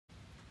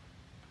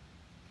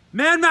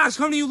Mad Max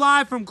coming to you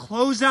live from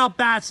Closeout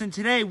Bats, and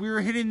today we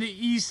were hitting the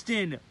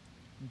Easton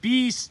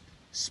Beast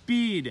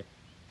Speed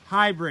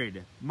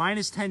Hybrid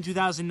 -10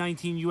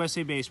 2019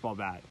 USA Baseball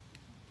bat.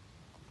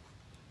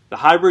 The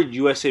hybrid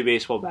USA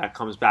Baseball bat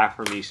comes back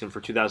from Easton for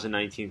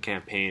 2019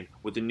 campaign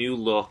with a new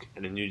look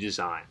and a new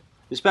design.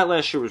 This bat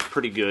last year was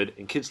pretty good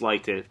and kids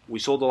liked it. We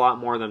sold a lot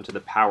more of them to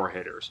the power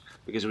hitters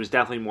because it was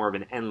definitely more of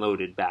an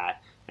end-loaded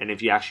bat, and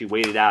if you actually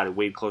weighed it out, it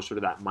weighed closer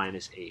to that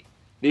 -8.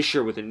 This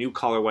year with a new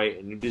colorway,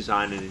 a new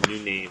design, and a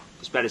new name,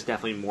 this bat is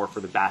definitely more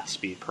for the bat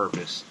speed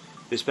purpose.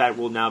 This bat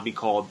will now be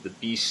called the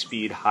Beast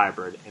Speed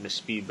Hybrid and a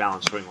speed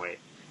balanced swing weight.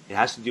 It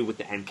has to do with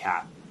the end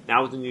cap.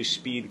 Now with the new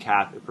speed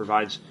cap, it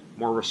provides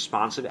more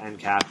responsive end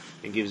cap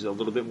and gives it a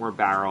little bit more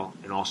barrel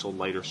and also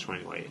lighter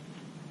swing weight.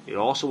 It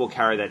also will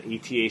carry that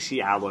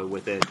ATAC alloy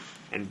with it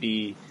and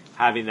be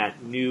having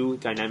that new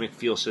dynamic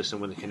feel system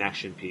with a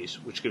connection piece,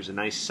 which gives a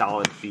nice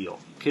solid feel.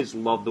 Kids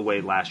love the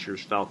way last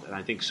year's felt, and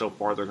I think so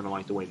far they're going to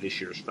like the way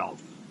this year's felt.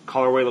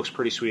 Colorway looks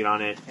pretty sweet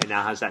on it, and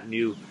now has that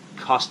new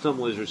custom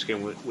lizard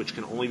skin, which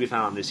can only be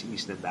found on this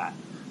Easton bat.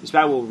 This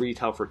bat will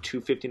retail for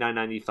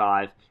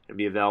 $259.95 and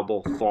be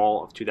available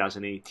fall of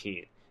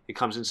 2018. It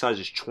comes in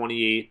sizes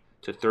 28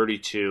 to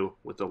 32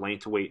 with the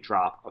length to weight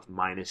drop of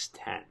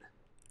 -10.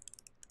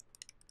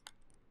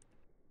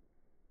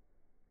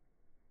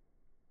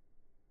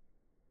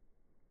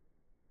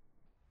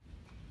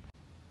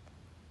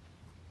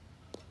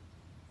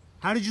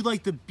 How did you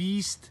like the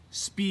Beast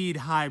Speed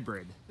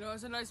Hybrid? You know, it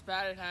was a nice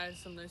bat. It had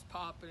some nice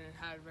pop and it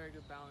had very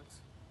good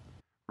balance.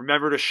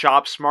 Remember to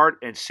shop smart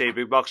and save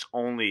big bucks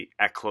only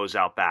at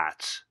Closeout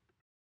Bats.